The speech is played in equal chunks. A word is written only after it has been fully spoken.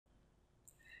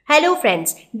Hello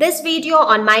friends, this video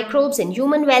on microbes in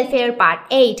human welfare part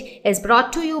 8 is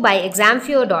brought to you by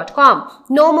examfear.com.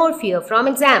 No more fear from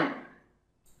exam.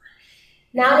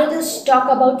 Now let us talk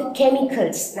about the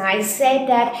chemicals. Now I said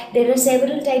that there are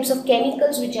several types of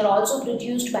chemicals which are also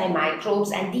produced by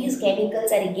microbes, and these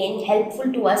chemicals are again helpful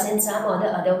to us in some or the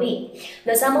other way.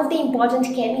 Now some of the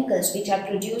important chemicals which are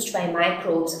produced by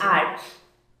microbes are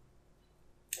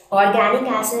organic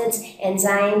acids,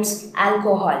 enzymes,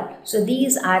 alcohol. So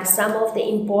these are some of the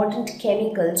important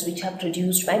chemicals which are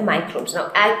produced by microbes.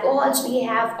 Now alcohols we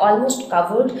have almost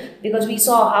covered because we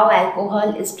saw how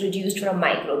alcohol is produced from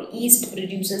microbe. Yeast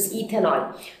produces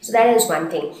ethanol. So that is one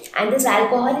thing. And this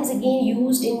alcohol is again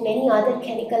used in many other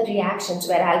chemical reactions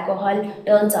where alcohol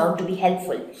turns out to be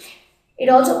helpful. It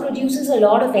also produces a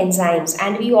lot of enzymes,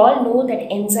 and we all know that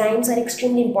enzymes are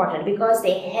extremely important because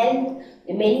they help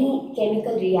many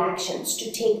chemical reactions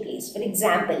to take place. For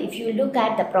example, if you look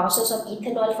at the process of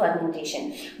ethanol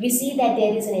fermentation, we see that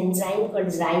there is an enzyme called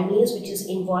zymase which is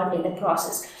involved in the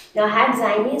process. Now, had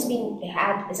zymase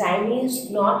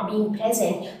not been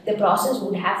present, the process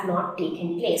would have not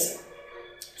taken place.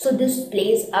 So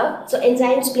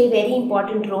enzymes play very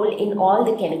important role in all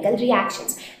the chemical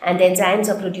reactions, and the enzymes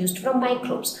are produced from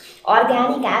microbes.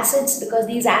 Organic acids, because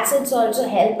these acids also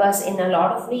help us in a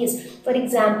lot of ways. For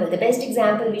example, the best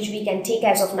example which we can take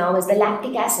as of now is the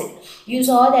lactic acid. You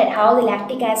saw that how the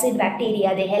lactic acid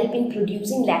bacteria, they help in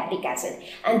producing lactic acid,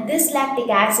 and this lactic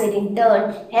acid in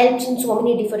turn helps in so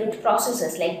many different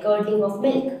processes like curdling of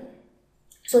milk.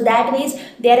 So that means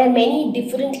there are many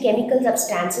different chemical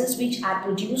substances which are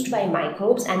produced by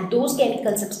microbes, and those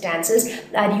chemical substances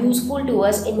are useful to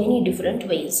us in many different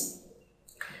ways.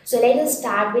 So let us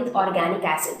start with organic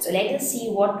acids. So let us see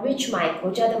which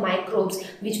are the microbes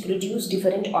which produce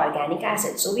different organic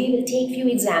acids. So we will take few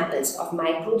examples of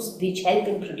microbes which help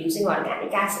in producing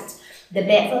organic acids. The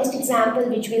first example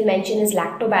which we'll mention is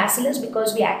Lactobacillus,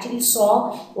 because we actually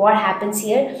saw what happens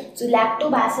here. So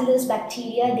Lactobacillus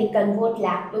bacteria, they convert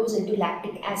lactose into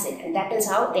lactic acid, and that is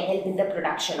how they help in the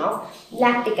production of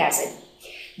lactic acid.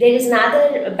 There is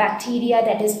another bacteria,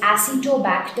 that is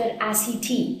Acetobacter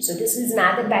aceti. So this is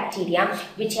another bacteria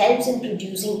which helps in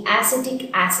producing acetic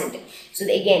acid. So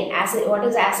again, what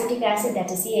is acetic acid?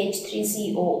 That is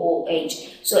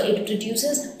CH3COOH. So it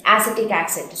produces acetic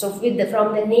acid. So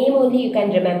from the name only you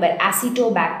can remember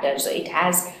Acetobacter. So it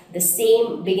has the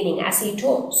same beginning,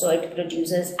 aceto. So it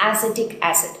produces acetic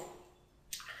acid.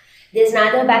 There is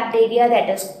another bacteria, that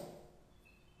is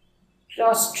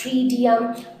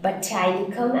Clostridium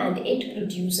botulinum, and it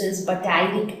produces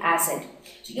butyric acid.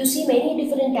 So you see many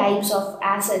different types of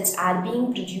acids are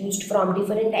being produced from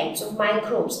different types of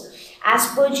microbes.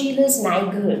 Aspergillus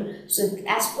niger. So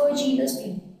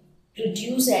Aspergillus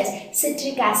produces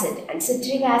citric acid, and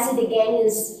citric acid again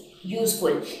is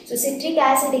useful. So citric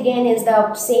acid again is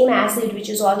the same acid which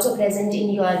is also present in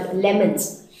your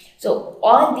lemons. So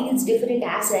all these different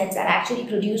acids are actually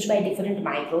produced by different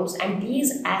microbes, and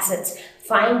these acids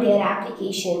find their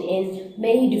application in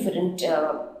many different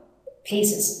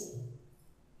places.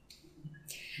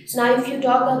 So now if you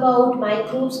talk about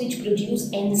microbes which produce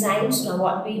enzymes,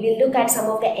 now we will look at some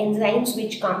of the enzymes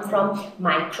which come from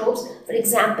microbes. For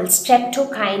example,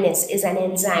 Streptokinase is an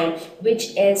enzyme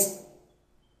which is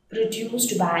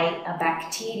produced by a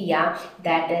bacteria,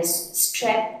 that is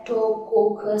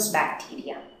Streptococcus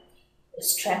bacteria.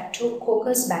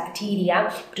 Streptococcus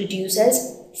bacteria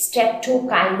produces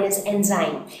streptokinase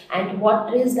enzyme. And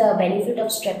what is the benefit of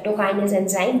streptokinase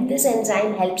enzyme? This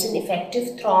enzyme helps in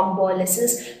effective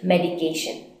thrombolysis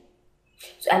medication.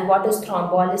 So, and what is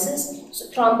thrombolysis? So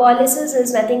thrombolysis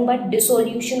is nothing but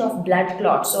dissolution of blood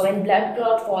clot. So when blood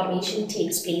clot formation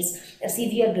takes place, a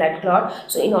severe blood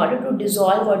clot, so in order to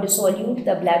dissolve or dissolute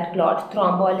the blood clot,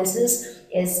 thrombolysis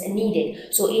is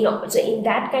needed. So in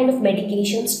that kind of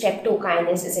medication,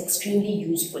 streptokinase is extremely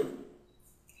useful.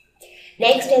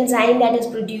 Next enzyme that is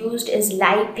produced is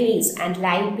lipase, and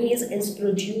lipase is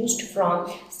produced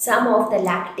from some of the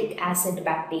lactic acid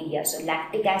bacteria. So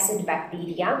lactic acid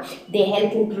bacteria, they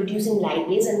help in producing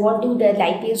lipase, and what do the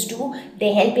lipase do?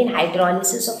 They help in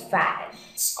hydrolysis of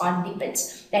fats or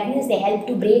lipids. That means they help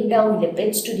to break down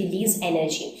lipids to release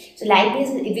energy. So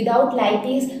without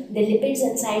lipase, the lipids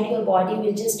inside your body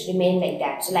will just remain like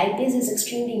that. So lipase is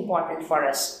extremely important for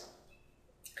us.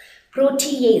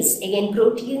 Protease, again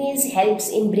protease helps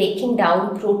in breaking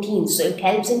down proteins, so it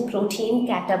helps in protein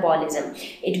catabolism.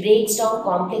 It breaks down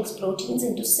complex proteins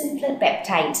into simpler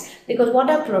peptides, because what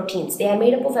are proteins? They are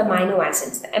made up of amino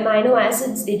acids. The amino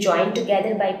acids, they join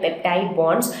together by peptide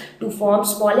bonds to form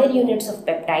smaller units of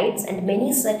peptides, and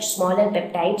many such smaller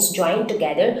peptides join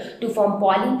together to form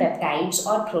polypeptides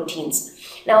or proteins.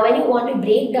 Now when you want to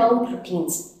break down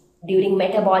proteins during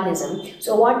metabolism,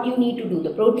 so what you need to do, the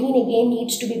protein again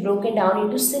needs to be broken down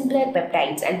into simpler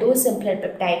peptides, and those simpler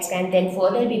peptides can then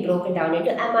further be broken down into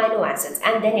amino acids,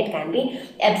 and then it can be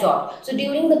absorbed. So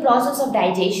during the process of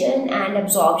digestion and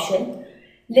absorption,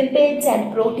 lipids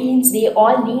and proteins, they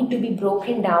all need to be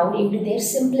broken down into their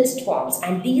simplest forms,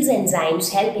 and these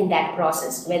enzymes help in that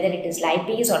process. Whether it is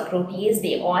lipase or protease,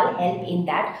 they all help in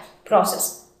that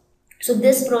process. So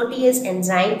this protease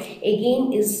enzyme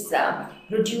again is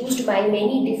produced by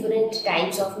many different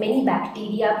types of many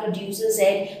bacteria produces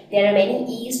it. There are many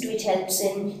yeast which helps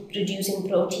in producing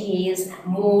protease,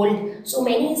 mold. So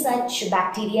many such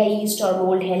bacteria, yeast or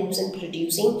mold helps in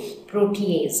producing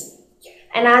protease.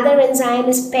 Another enzyme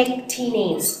is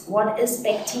pectinase. What is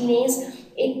pectinase?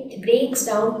 It breaks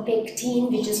down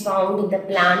pectin, which is found in the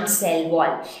plant cell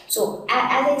wall. So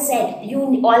as I said,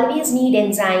 you always need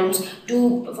enzymes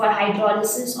for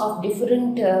hydrolysis of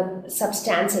different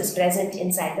substances present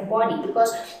inside the body,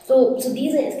 because so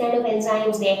these kind of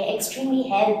enzymes, they extremely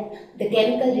help the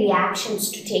chemical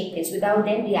reactions to take place. Without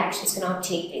them, reactions cannot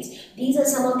take place. These are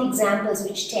some of the examples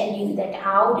which tell you that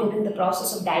how during the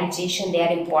process of digestion they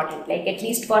are important. Like at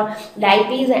least for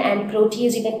lipase and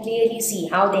protease, you can clearly see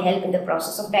how they help in the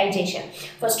process of digestion.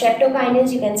 For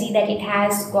streptokinase, you can see that it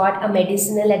has got a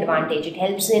medicinal advantage. It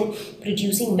helps in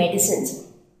producing medicines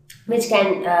which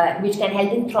can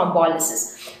help in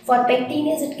thrombolysis. For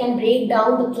pectinase, it can break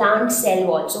down the plant cell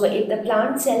wall. So if the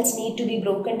plant cells need to be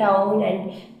broken down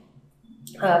and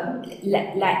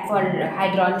for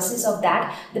hydrolysis of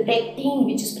that, the pectin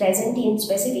which is present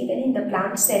specifically in the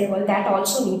plant cell wall, that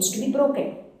also needs to be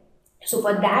broken. So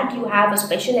for that, you have a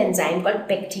special enzyme called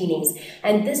pectinase,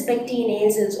 and this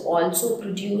pectinase is also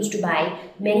produced by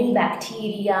many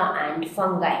bacteria and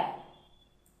fungi.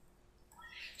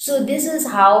 So this is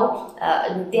how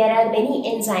there are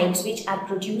many enzymes which are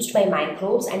produced by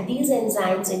microbes, and these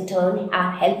enzymes in turn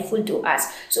are helpful to us.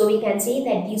 So we can say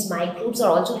that these microbes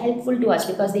are also helpful to us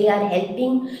because they are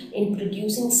helping in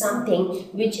producing something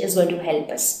which is going to help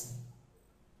us.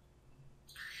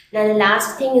 Now the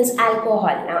last thing is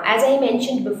alcohol. Now as I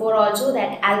mentioned before also,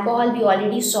 that alcohol, we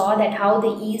already saw that how the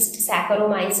yeast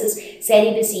Saccharomyces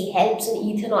cerevisiae helps in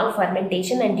ethanol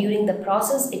fermentation, and during the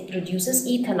process it produces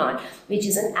ethanol, which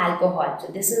is an alcohol.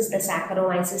 So this is the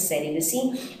Saccharomyces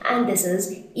cerevisiae and this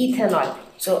is ethanol.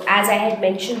 So as I had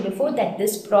mentioned before, that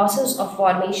this process of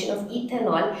formation of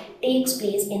ethanol takes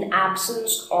place in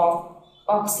absence of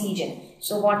oxygen.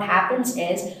 So what happens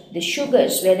is the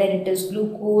sugars, whether it is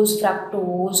glucose,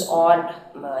 fructose or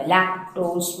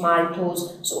lactose,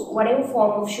 maltose, so whatever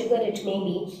form of sugar it may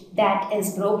be, that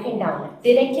is broken down.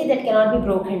 Directly that cannot be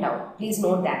broken down. Please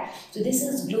note that. So this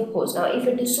is glucose. Now if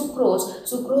it is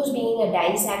sucrose, sucrose being a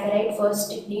disaccharide,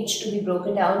 first it needs to be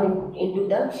broken down into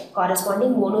the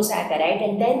corresponding monosaccharide,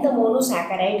 and then the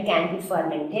monosaccharide can be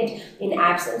fermented in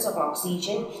absence of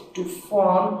oxygen to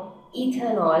form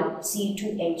ethanol,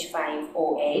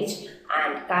 C2H5OH,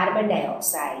 and carbon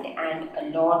dioxide and a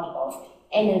lot of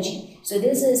energy. So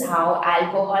this is how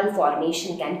alcohol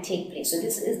formation can take place. So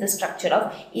this is the structure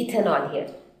of ethanol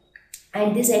here.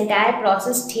 And this entire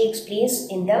process takes place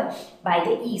by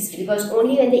the yeast, because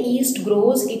only when the yeast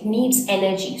grows it needs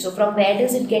energy. So from where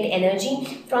does it get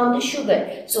energy? From the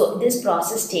sugar. So this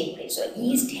process takes place. So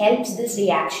yeast helps this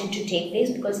reaction to take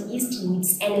place because yeast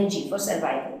needs energy for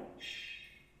survival.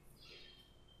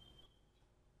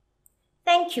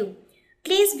 Thank you.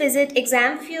 Please visit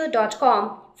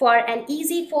examfear.com for an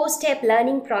easy 4-step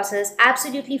learning process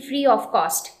absolutely free of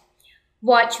cost.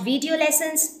 Watch video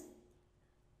lessons,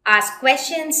 ask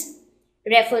questions,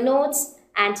 refer notes,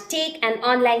 and take an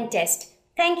online test.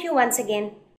 Thank you once again.